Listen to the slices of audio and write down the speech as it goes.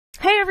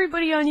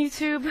everybody on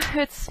YouTube,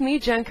 it's me,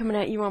 Jen, coming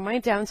at you on my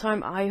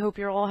downtime. I hope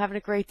you're all having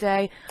a great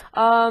day.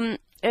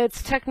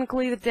 It's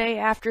technically the day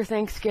after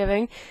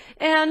Thanksgiving,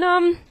 and,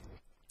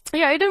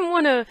 yeah, I didn't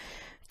want to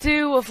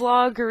do a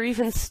vlog or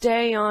even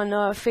stay on,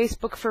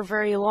 Facebook for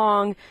very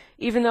long,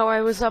 even though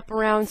I was up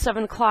around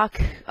 7 o'clock,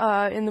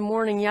 in the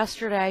morning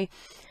yesterday,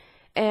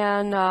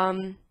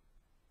 and,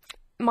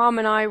 Mom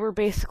and I were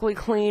basically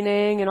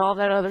cleaning and all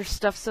that other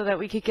stuff so that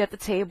we could get the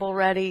table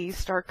ready,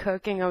 start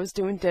cooking. I was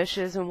doing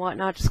dishes and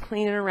whatnot, just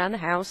cleaning around the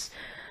house.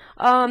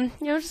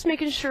 Just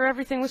making sure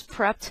everything was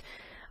prepped,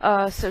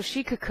 so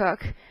she could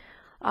cook.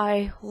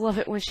 I love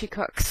it when she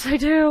cooks. I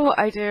do.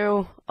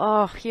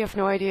 Oh, you have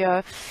no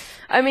idea.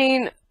 I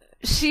mean,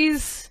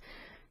 she's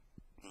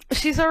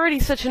already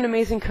such an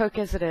amazing cook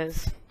as it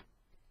is.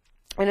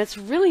 And it's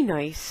really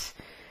nice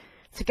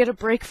to get a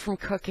break from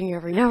cooking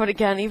every now and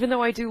again, even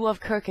though I do love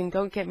cooking,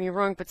 don't get me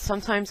wrong, but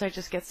sometimes I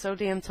just get so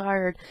damn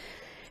tired.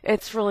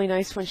 It's really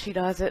nice when she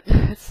does it.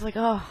 It's like,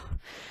 oh,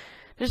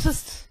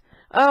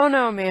 oh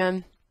no,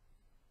 man.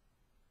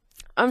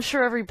 I'm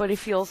sure everybody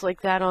feels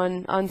like that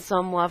on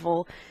some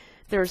level.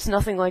 There's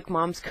nothing like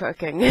Mom's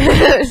cooking.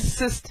 There's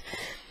just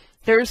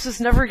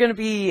never going to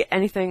be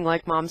anything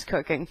like Mom's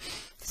cooking.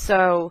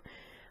 So,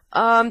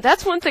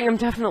 that's one thing I'm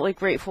definitely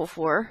grateful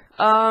for.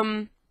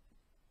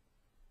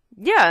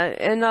 Yeah,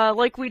 and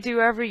like we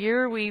do every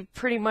year, we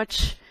pretty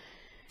much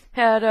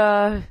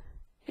had,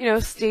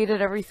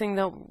 stated everything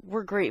that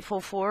we're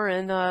grateful for,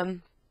 and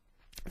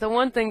the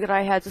one thing that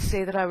I had to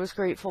say that I was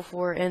grateful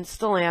for, and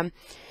still am,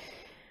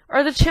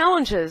 are the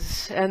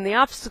challenges and the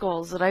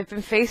obstacles that I've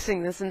been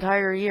facing this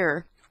entire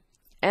year.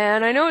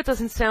 And I know it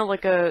doesn't sound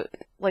like a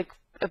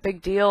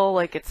big deal,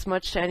 like it's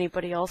much to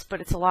anybody else,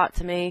 but it's a lot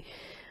to me.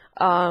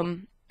 I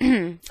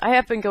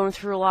have been going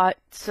through a lot,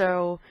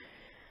 so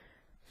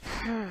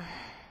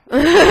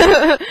I'm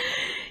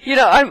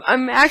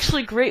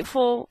actually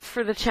grateful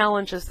for the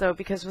challenges, though,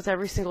 because with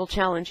every single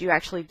challenge, you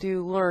actually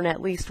do learn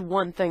at least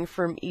one thing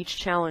from each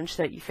challenge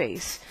that you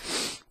face.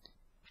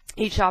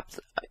 Each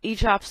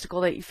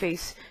obstacle that you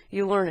face,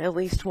 you learn at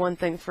least one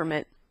thing from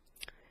it.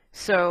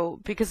 So,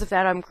 because of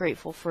that, I'm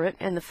grateful for it,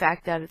 and the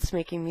fact that it's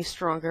making me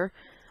stronger.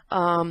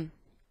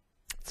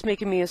 It's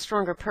making me a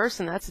stronger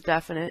person, that's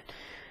definite.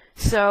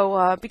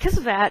 So, because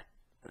of that,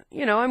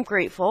 I'm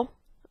grateful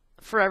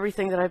for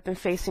everything that I've been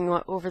facing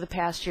over the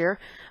past year.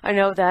 I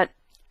know that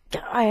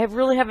I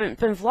really haven't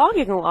been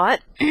vlogging a lot,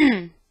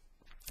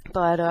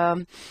 but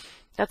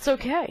that's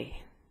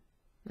okay.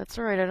 That's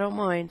alright, I don't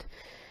mind.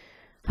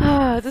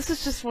 This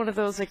is just one of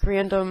those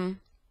random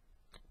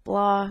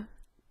blah,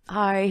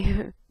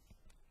 hi,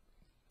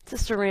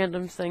 just a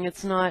random thing.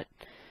 It's not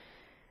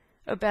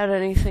about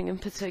anything in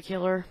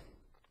particular.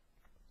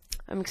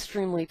 I'm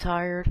extremely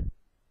tired,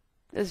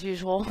 as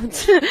usual.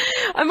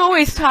 I'm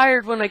always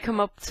tired when I come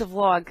up to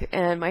vlog,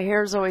 and my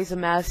hair's always a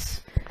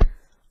mess.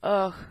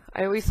 Ugh,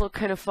 I always look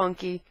kind of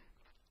funky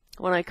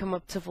when I come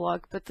up to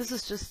vlog, but this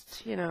is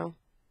just,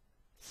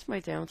 it's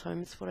my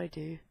downtime, it's what I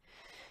do.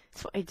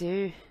 It's what I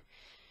do.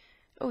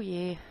 Oh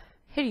yeah,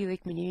 how do you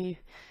like me now?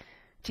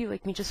 Do you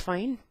like me just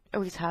fine?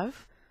 Always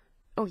have?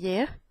 Oh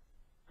yeah?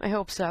 I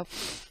hope so.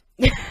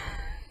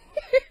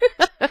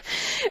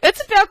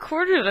 It's about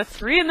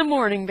 2:45 in the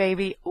morning,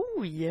 baby.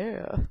 Oh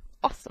yeah.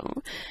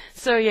 Awesome.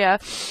 So yeah.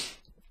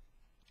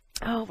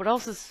 Oh, what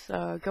else is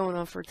going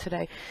on for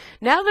today?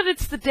 Now that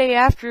it's the day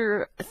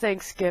after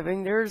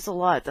Thanksgiving, there's a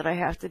lot that I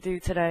have to do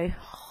today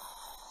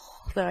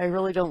that I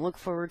really don't look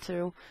forward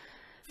to.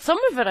 Some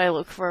of it I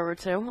look forward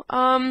to.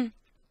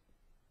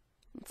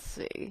 Let's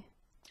see.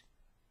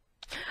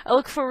 I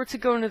look forward to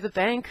going to the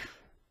bank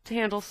to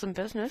handle some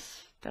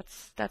business.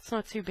 That's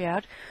not too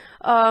bad.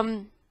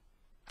 I'm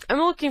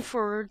looking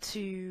forward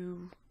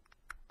to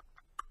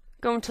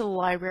going to the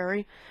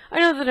library. I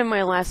know that in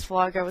my last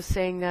vlog I was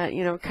saying that,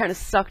 it kind of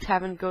sucked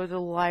having to go to the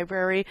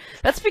library.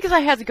 That's because I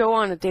had to go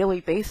on a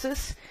daily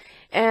basis.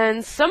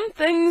 And some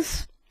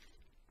things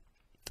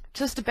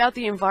just about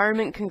the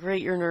environment can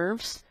grate your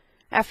nerves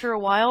after a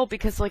while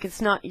because,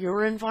 it's not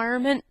your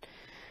environment.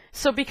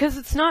 So because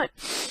it's not,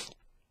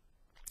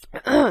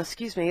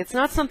 excuse me, it's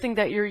not something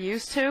that you're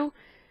used to,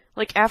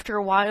 after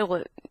a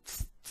while,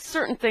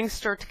 certain things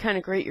start to kind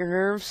of grate your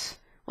nerves.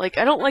 I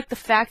don't like the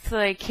fact that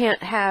I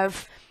can't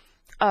have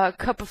a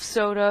cup of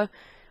soda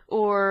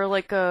or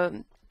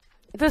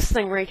this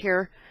thing right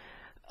here,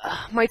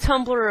 my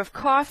tumbler of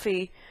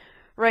coffee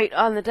right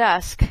on the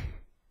desk.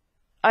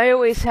 I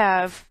always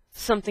have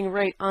something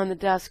right on the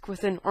desk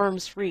within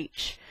arm's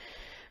reach.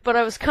 But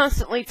I was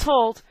constantly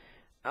told,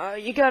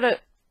 you gotta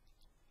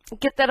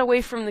get that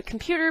away from the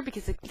computer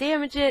because it can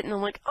damage it, and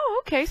I'm like,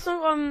 oh, okay,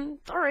 so,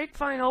 alright,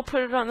 fine, I'll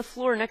put it on the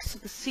floor next to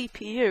the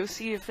CPU,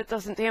 see if it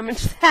doesn't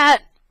damage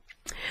that.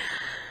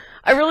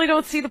 I really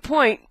don't see the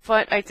point,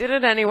 but I did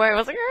it anyway. I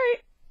was like,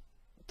 alright.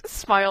 Just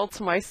smiled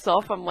to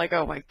myself. I'm like,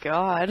 oh my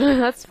god,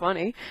 that's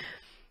funny.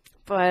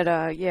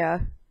 But, yeah.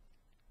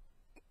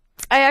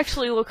 I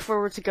actually look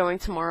forward to going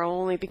tomorrow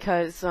only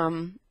because,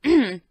 I've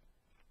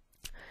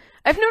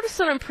noticed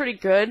that I'm pretty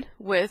good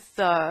with,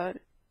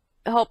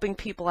 helping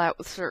people out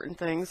with certain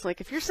things.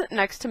 Like, if you're sitting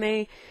next to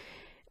me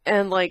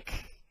and,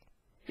 like,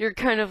 you're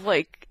kind of,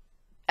 like,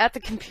 at the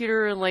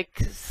computer and, like,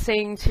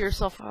 saying to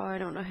yourself, oh, I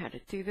don't know how to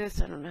do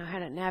this, I don't know how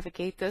to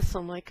navigate this,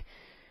 I'm like,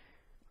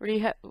 what are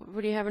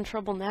you having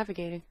trouble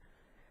navigating?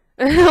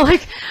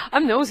 Like,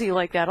 I'm nosy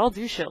like that. I'll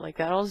do shit like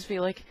that. I'll just be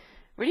like,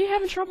 what are you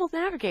having trouble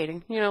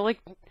navigating? You know,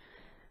 like,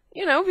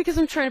 you know, because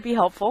I'm trying to be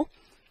helpful.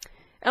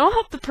 And I'll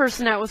help the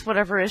person out with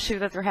whatever issue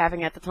that they're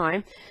having at the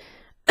time.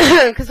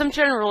 Because I'm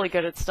generally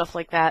good at stuff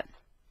like that.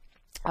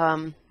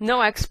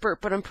 No expert,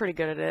 but I'm pretty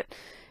good at it.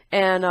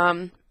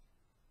 And,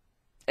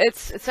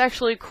 it's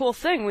actually a cool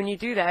thing when you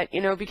do that,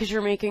 you know, because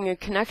you're making a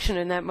connection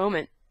in that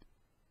moment,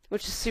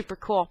 which is super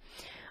cool.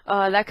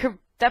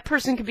 That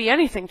person could be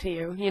anything to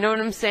you, you know what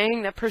I'm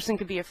saying? That person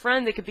could be a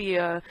friend, they could be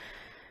a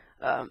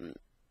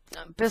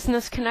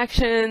business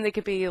connection, they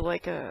could be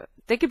like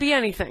they could be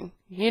anything,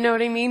 you know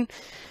what I mean?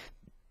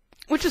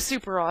 Which is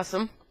super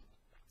awesome.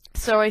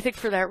 So I think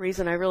for that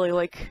reason I really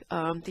like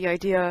the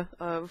idea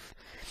of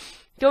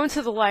going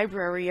to the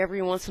library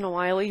every once in a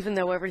while, even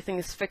though everything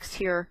is fixed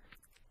here.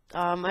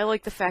 I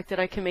like the fact that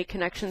I can make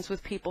connections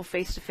with people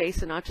face to face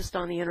and not just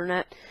on the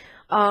internet.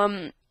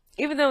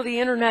 Even though the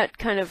internet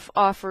kind of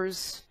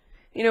offers,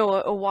 you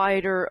know, a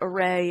wider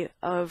array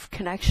of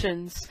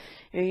connections,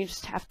 you know, you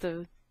just have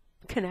to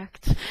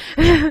connect.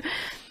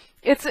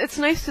 It's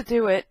nice to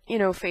do it, you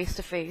know, face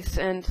to face,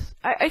 and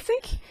I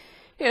think,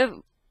 you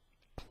know,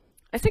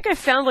 I think I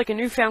found like a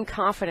newfound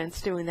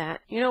confidence doing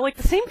that. You know, like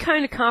the same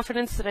kind of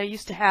confidence that I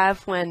used to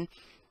have when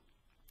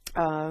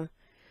I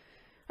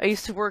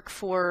used to work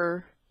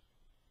for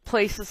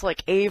places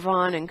like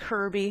Avon and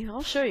Kirby.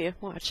 I'll show you.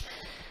 Watch.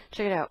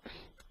 Check it out.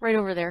 Right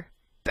over there.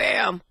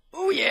 Bam!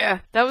 Oh yeah!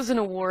 That was an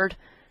award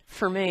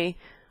for me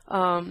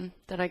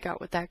that I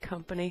got with that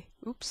company.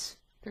 Oops.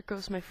 There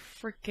goes my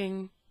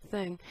freaking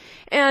thing.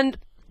 And,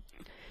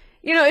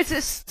 you know, it's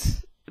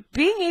just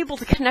being able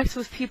to connect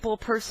with people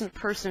person to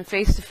person,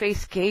 face to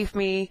face, gave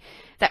me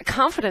that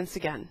confidence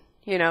again.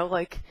 You know,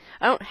 like,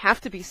 I don't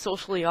have to be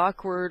socially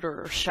awkward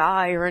or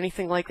shy or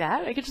anything like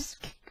that. I could just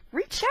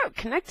reach out,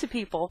 connect to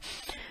people.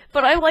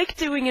 But I like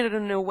doing it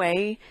in a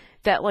way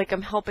that, like,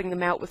 I'm helping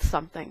them out with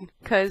something.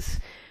 Because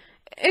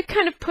it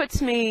kind of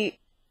puts me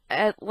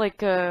at,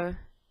 like, at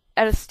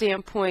a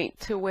standpoint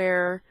to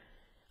where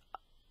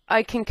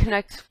I can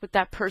connect with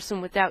that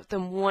person without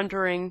them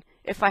wondering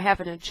if I have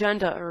an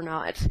agenda or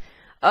not.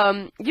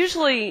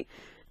 Usually,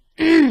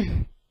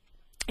 you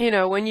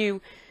know, when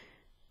you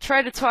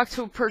try to talk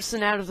to a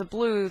person out of the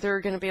blue,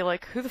 they're going to be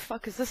like, who the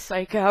fuck is this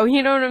psycho?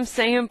 You know what I'm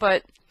saying?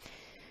 But,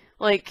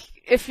 like,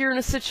 if you're in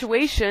a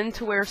situation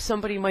to where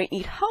somebody might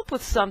need help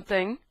with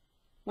something,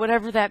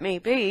 whatever that may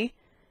be,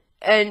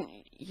 and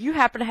you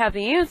happen to have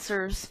the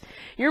answers,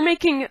 you're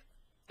making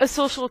a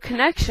social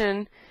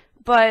connection,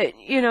 but,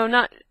 you know,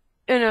 not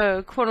in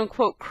a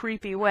quote-unquote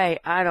creepy way.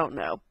 I don't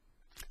know.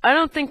 I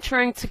don't think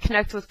trying to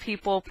connect with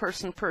people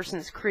person to person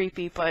is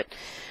creepy, but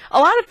a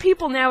lot of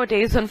people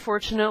nowadays,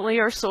 unfortunately,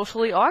 are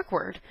socially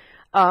awkward.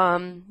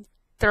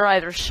 They're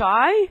either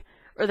shy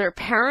or they're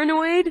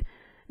paranoid.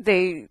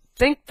 They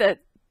think that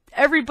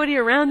everybody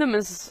around them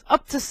is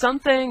up to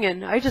something,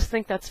 and I just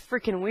think that's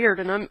freaking weird,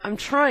 and I'm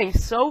trying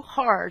so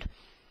hard,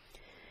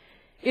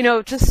 you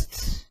know,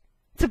 just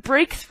to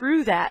break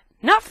through that.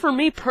 Not for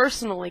me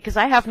personally, because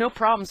I have no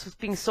problems with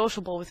being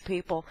sociable with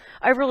people.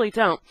 I really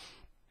don't.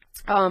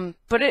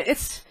 But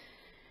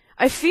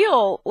I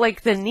feel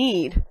like the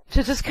need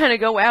to just kind of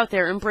go out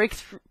there and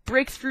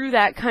break through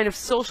that kind of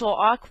social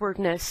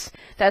awkwardness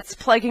that's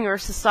plaguing our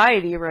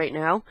society right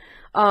now.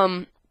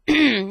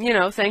 You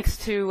know, thanks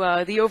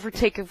to the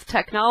overtake of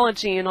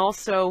technology and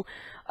also,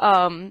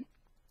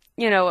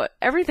 you know,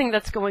 everything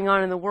that's going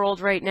on in the world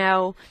right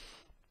now,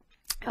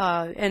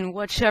 in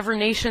whichever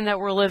nation that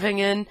we're living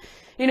in.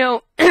 You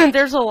know,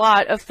 there's a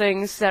lot of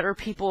things that are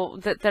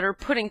that are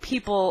putting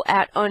people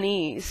at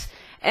unease.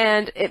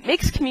 And it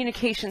makes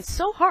communication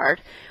so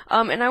hard,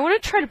 and I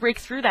want to try to break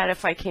through that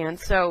if I can.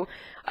 So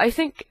I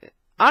think,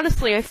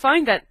 honestly, I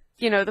find that,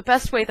 you know, the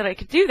best way that I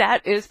could do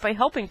that is by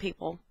helping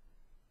people.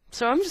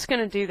 So I'm just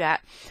going to do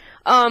that.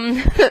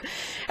 And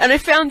I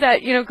found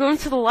that, you know, going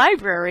to the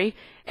library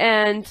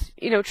and,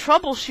 you know,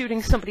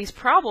 troubleshooting somebody's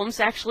problems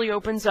actually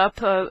opens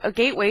up a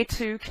gateway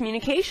to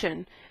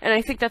communication, and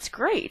I think that's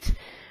great.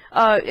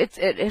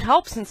 It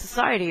helps in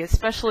society,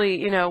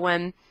 especially, you know,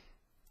 when,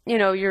 you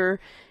know, you're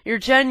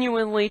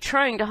genuinely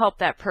trying to help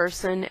that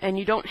person and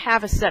you don't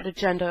have a set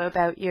agenda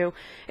about you.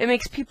 It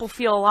makes people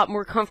feel a lot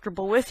more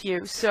comfortable with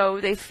you, so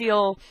they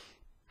feel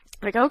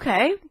like,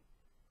 okay,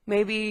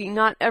 maybe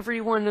not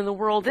everyone in the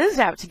world is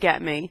out to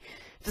get me,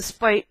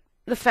 despite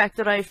the fact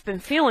that I've been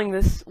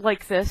feeling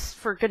like this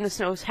for goodness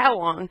knows how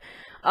long.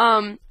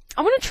 I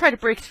want to try to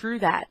break through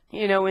that,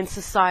 you know, in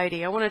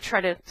society. I want to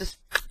try to just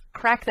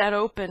crack that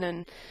open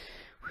and,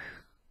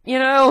 you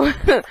know,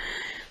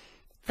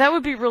 that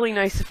would be really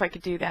nice if I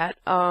could do that.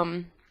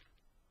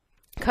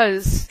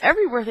 'Cause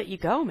everywhere that you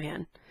go,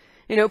 man,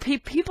 you know,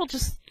 people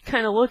just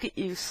kind of look at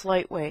you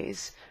slight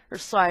ways or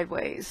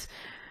sideways,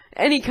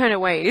 any kind of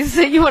ways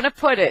that you want to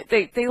put it.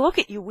 They look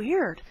at you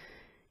weird.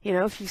 You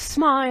know, if you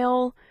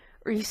smile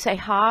or you say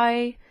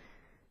hi,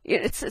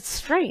 it's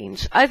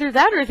strange. Either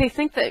that or they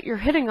think that you're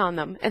hitting on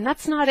them, and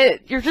that's not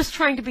it. You're just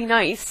trying to be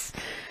nice.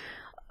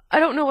 I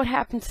don't know what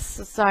happened to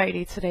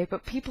society today,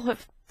 but people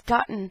have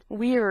gotten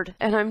weird,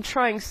 and I'm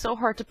trying so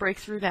hard to break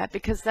through that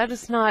because that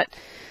is not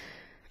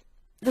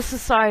the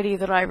society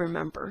that I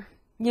remember.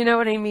 You know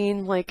what I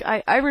mean? Like,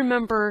 I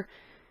remember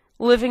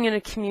living in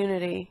a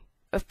community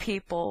of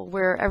people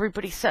where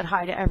everybody said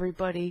hi to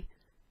everybody.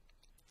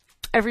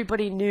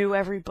 Everybody knew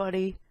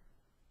everybody.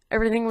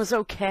 Everything was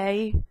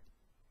okay.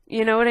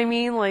 You know what I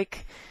mean?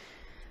 Like,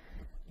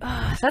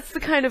 that's the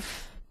kind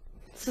of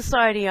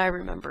society I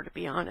remember, to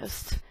be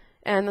honest.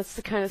 And that's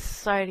the kind of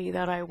society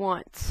that I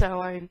want.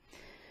 So I'm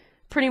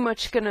pretty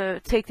much going to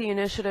take the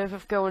initiative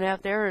of going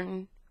out there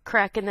and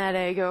cracking that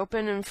egg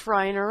open and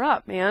frying her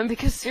up, man.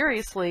 Because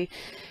seriously,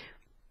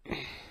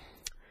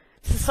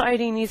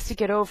 society needs to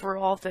get over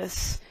all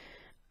this,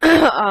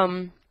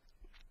 I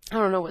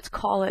don't know what to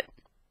call it,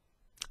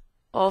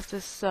 all of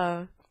this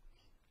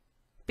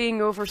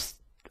being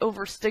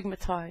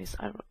over-stigmatized,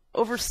 I don't know,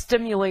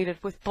 overstimulated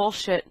with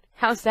bullshit.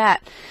 How's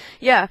that?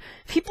 Yeah,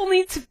 people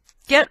need to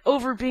get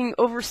over being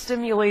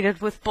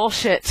overstimulated with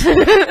bullshit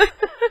to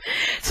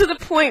the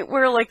point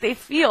where, like, they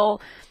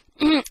feel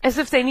as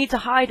if they need to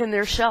hide in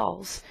their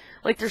shells,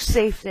 like they're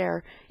safe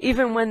there,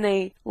 even when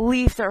they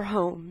leave their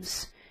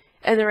homes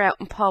and they're out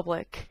in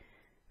public.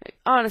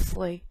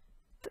 Honestly,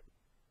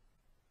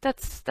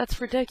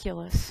 that's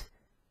ridiculous.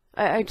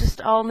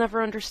 I'll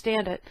never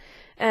understand it.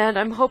 And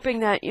I'm hoping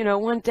that, you know,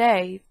 one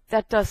day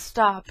that does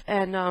stop,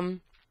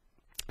 and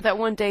that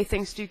one day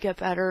things do get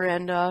better,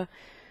 and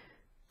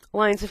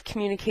lines of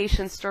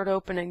communication start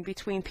opening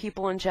between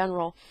people in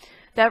general.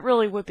 That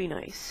really would be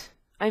nice.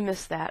 I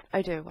miss that.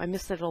 I do. I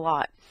miss it a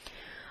lot.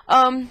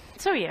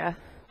 So yeah,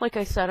 like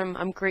I said,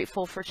 I'm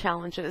grateful for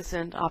challenges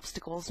and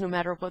obstacles, no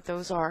matter what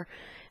those are,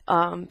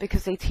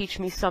 because they teach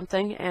me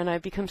something, and I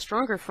become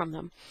stronger from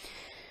them.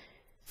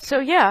 So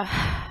yeah.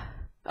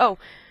 Oh,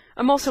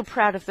 I'm also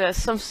proud of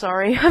this. I'm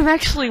sorry. I'm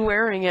actually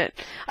wearing it.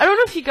 I don't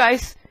know if you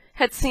guys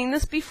had seen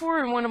this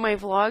before in one of my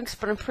vlogs,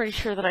 but I'm pretty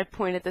sure that I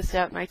pointed this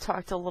out and I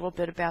talked a little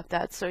bit about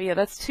that. So yeah,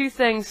 that's two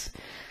things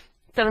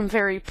that I'm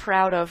very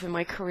proud of in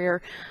my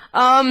career.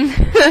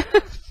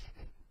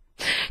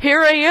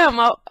 Here I am,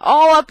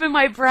 all up in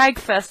my brag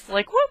fest,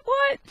 like,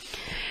 what?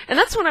 And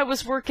that's when I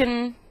was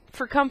working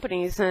for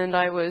companies and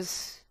I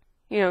was,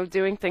 you know,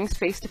 doing things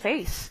face to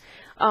face.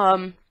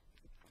 It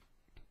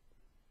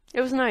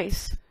was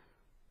nice.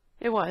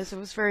 It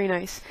was very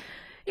nice.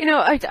 You know,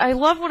 I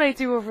love what I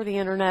do over the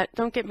internet.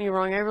 Don't get me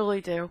wrong, I really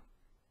do.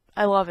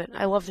 I love it.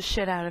 I love the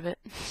shit out of it.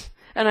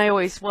 And I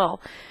always will.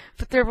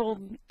 But there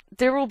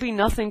will be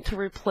nothing to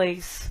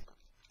replace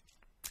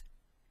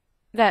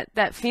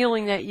that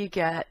feeling that you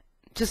get,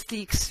 just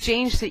the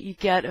exchange that you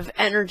get of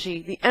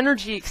energy, the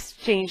energy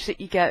exchange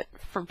that you get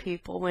from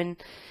people when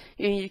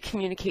you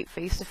communicate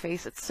face to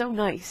face. It's so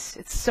nice.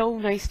 It's so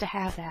nice to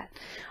have that.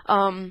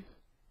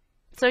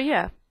 So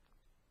yeah.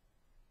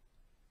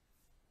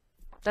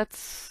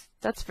 That's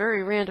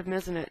very random,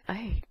 isn't it?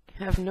 I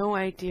have no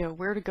idea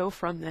where to go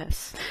from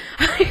this.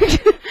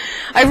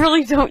 I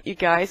really don't, you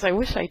guys. I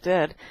wish I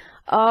did.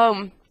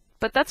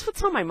 But that's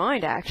what's on my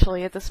mind,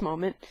 actually, at this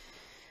moment.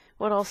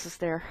 What else is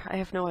there? I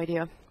have no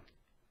idea.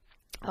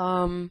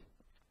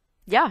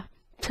 Yeah.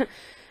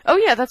 Oh,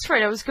 yeah, that's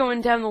right. I was going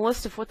down the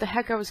list of what the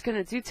heck I was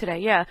going to do today.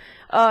 Yeah.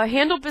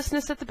 Handle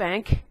business at the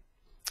bank.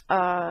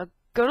 Go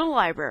to the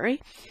library.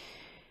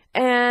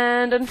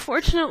 And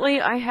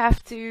unfortunately, I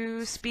have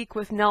to speak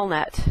with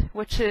Nelnet,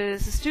 which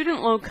is a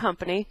student loan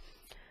company.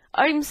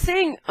 I'm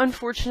saying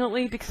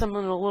unfortunately because I'm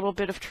in a little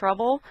bit of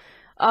trouble.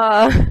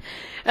 And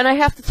I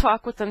have to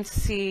talk with them to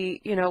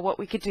see, you know, what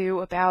we could do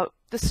about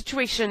the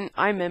situation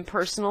I'm in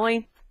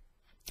personally.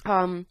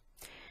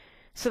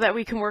 So that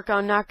we can work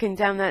on knocking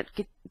down that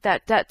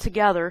debt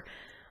together.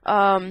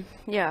 Yeah,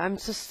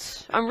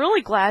 I'm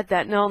really glad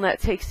that Nelnet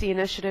takes the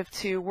initiative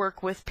to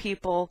work with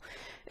people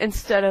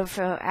instead of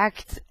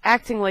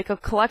acting like a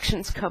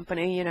collections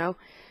company. You know,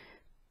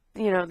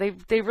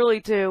 they really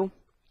do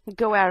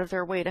go out of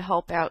their way to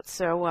help out.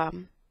 So we'll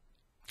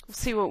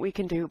see what we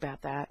can do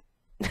about that.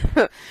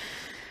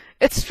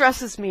 It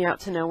stresses me out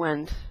to no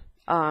end,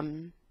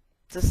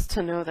 just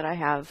to know that I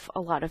have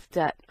a lot of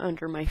debt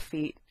under my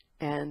feet.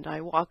 And I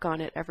walk on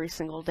it every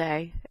single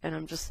day, and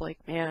I'm just like,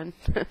 man,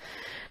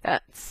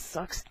 that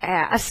sucks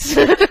ass.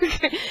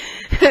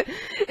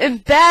 In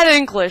bad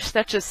English,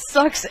 that just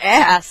sucks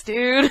ass,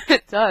 dude.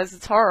 It does.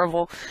 It's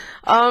horrible.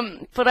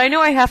 But I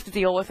know I have to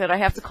deal with it. I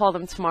have to call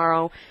them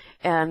tomorrow,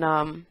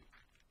 and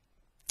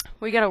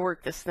we gotta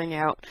work this thing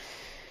out.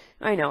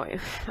 I know. It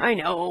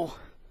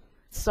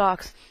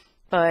sucks,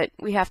 but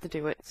we have to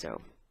do it, so,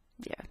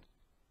 yeah.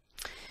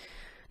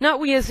 Not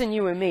we as in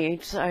you and me,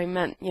 I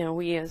meant, you know,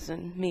 we as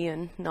in me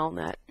and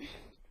Nelnet.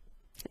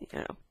 You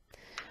know.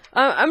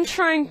 I'm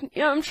trying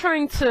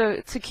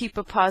to keep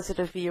a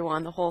positive view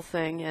on the whole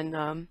thing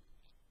and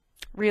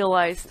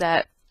realize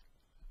that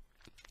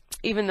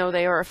even though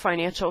they are a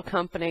financial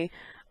company,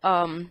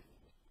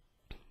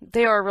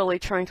 they are really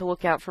trying to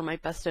look out for my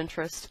best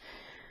interest.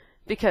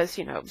 Because,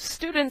 you know,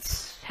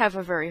 students have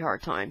a very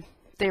hard time.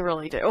 They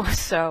really do.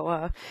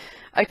 So,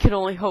 I can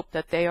only hope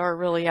that they are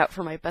really out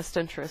for my best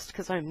interest,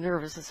 because I'm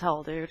nervous as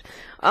hell, dude.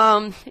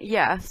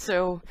 Yeah,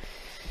 so...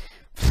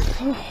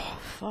 Oh,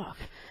 fuck.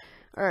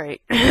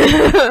 Alright.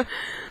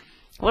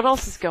 What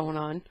else is going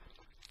on?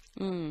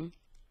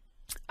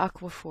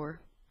 Aquaphor.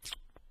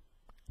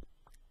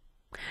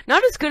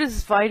 Not as good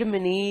as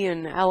vitamin E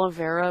and aloe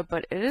vera,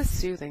 but it is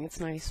soothing. It's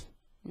nice.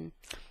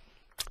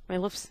 My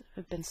lips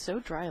have been so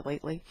dry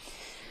lately.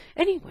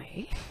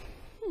 Anyway,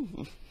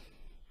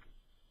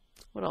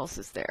 what else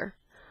is there?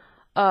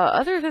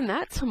 Other than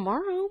that,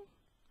 tomorrow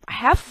I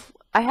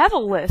have a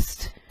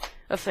list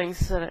of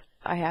things that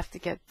I have to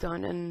get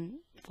done, and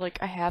like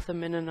I have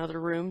them in another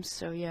room.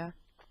 So yeah,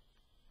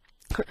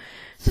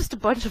 it's just a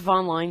bunch of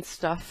online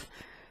stuff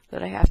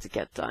that I have to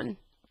get done.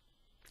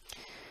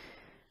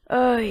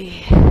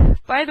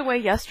 By the way,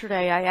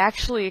 yesterday I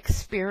actually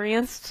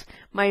experienced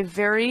my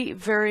very,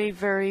 very,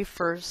 very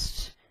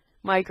first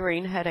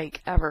migraine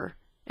headache ever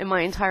in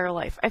my entire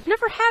life. I've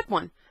never had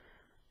one.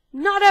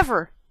 Not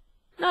ever.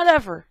 Not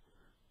ever.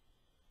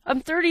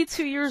 I'm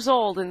 32 years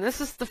old, and this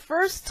is the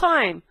first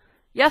time,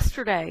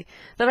 yesterday,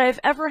 that I've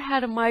ever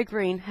had a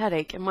migraine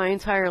headache in my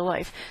entire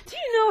life. Do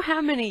you know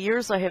how many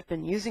years I have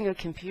been using a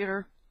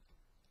computer?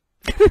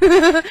 I've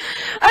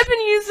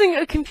been using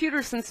a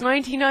computer since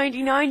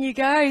 1999, you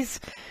guys.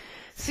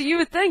 So you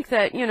would think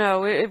that, you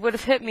know, it would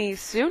have hit me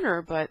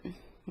sooner, but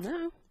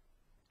no.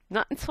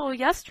 Not until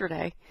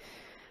yesterday.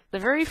 The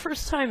very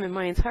first time in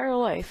my entire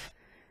life.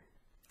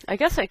 I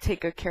guess I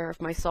take good care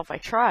of myself. I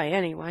try,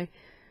 anyway.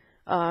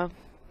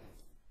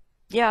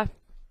 Yeah.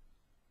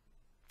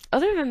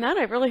 Other than that,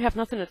 I really have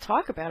nothing to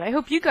talk about. I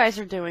hope you guys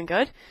are doing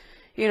good.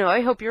 You know,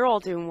 I hope you're all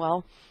doing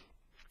well.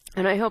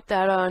 And I hope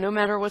that no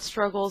matter what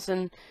struggles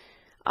and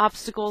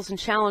obstacles and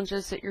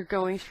challenges that you're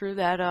going through,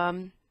 that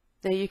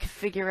that you can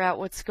figure out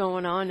what's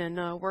going on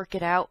and work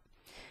it out.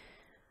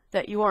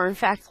 That you are in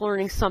fact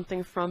learning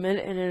something from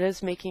it, and it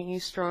is making you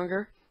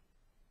stronger.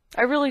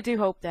 I really do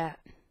hope that.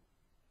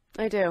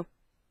 I do.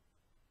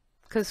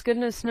 Because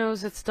goodness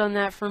knows it's done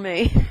that for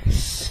me.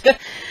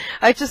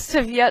 I just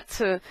have yet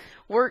to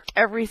work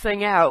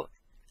everything out.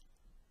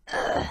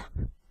 Ugh.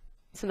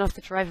 It's enough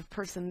to drive a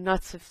person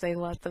nuts if they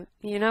let them.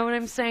 You know what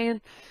I'm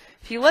saying?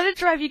 If you let it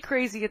drive you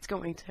crazy, it's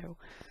going to.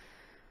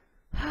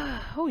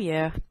 Oh,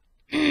 yeah.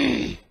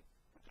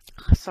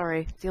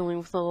 Sorry, dealing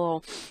with a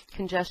little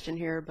congestion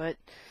here, but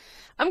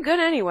I'm good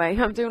anyway.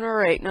 I'm doing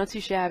alright. Not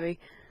too shabby.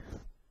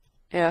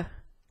 Yeah.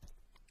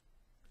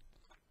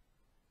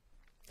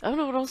 I don't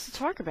know what else to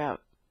talk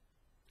about.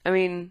 I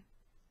mean,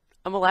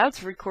 I'm allowed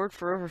to record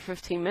for over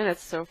 15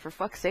 minutes, so for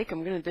fuck's sake,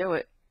 I'm gonna do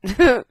it.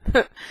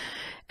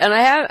 And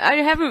I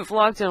haven't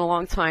vlogged in a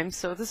long time,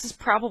 so this is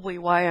probably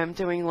why I'm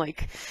doing,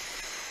 like,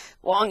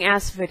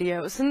 long-ass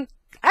videos. And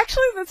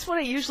actually, that's what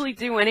I usually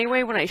do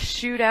anyway when I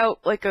shoot out,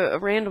 like, a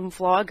random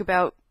vlog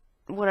about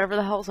whatever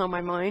the hell's on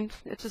my mind.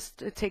 It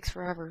takes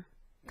forever.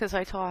 Because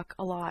I talk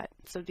a lot,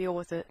 so deal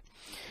with it.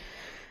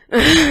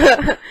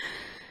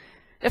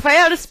 If I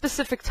had a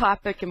specific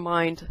topic in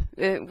mind,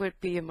 it would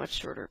be a much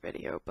shorter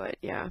video, but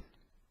yeah.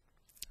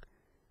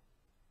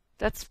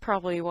 That's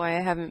probably why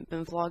I haven't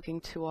been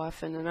vlogging too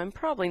often, and I'm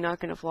probably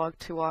not going to vlog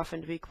too often,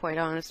 to be quite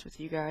honest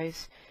with you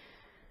guys.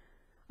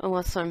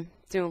 Unless I'm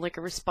doing like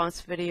a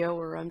response video,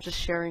 or I'm just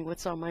sharing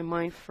what's on my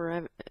mind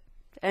for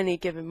any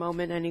given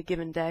moment, any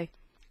given day.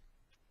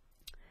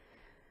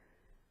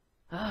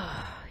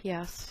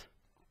 Yes.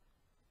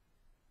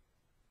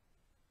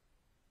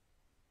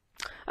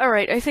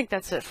 Alright, I think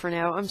that's it for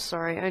now. I'm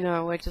sorry, I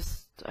know,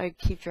 I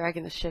keep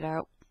dragging the shit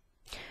out.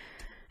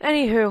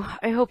 Anywho,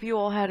 I hope you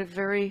all had a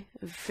very,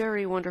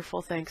 very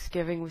wonderful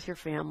Thanksgiving with your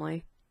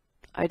family.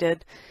 I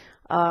did.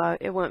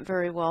 It went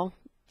very well.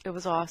 It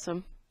was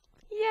awesome.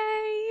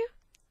 Yay!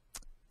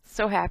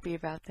 So happy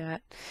about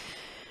that.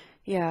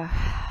 Yeah.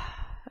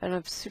 And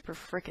I'm super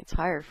freaking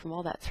tired from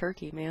all that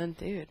turkey, man.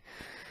 Dude.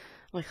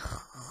 I'm like,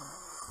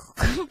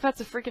 I'm about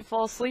to freaking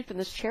fall asleep in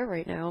this chair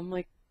right now. I'm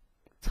like,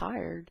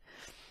 tired.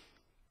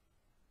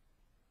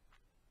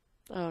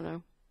 I don't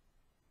know.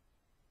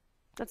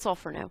 That's all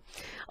for now.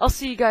 I'll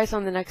see you guys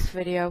on the next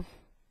video.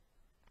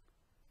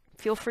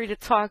 Feel free to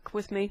talk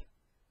with me.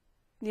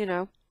 You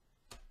know.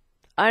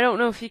 I don't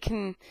know if you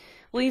can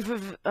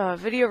leave a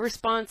video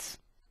response,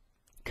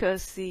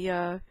 because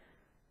the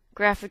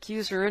graphic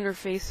user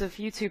interface of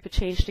YouTube had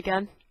changed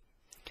again.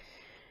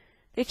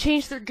 They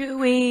changed their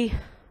GUI.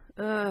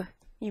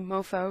 You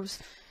mofos.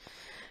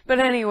 But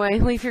anyway,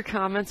 leave your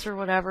comments or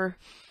whatever.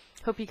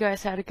 Hope you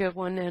guys had a good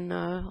one, and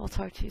I'll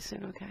talk to you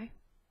soon, okay?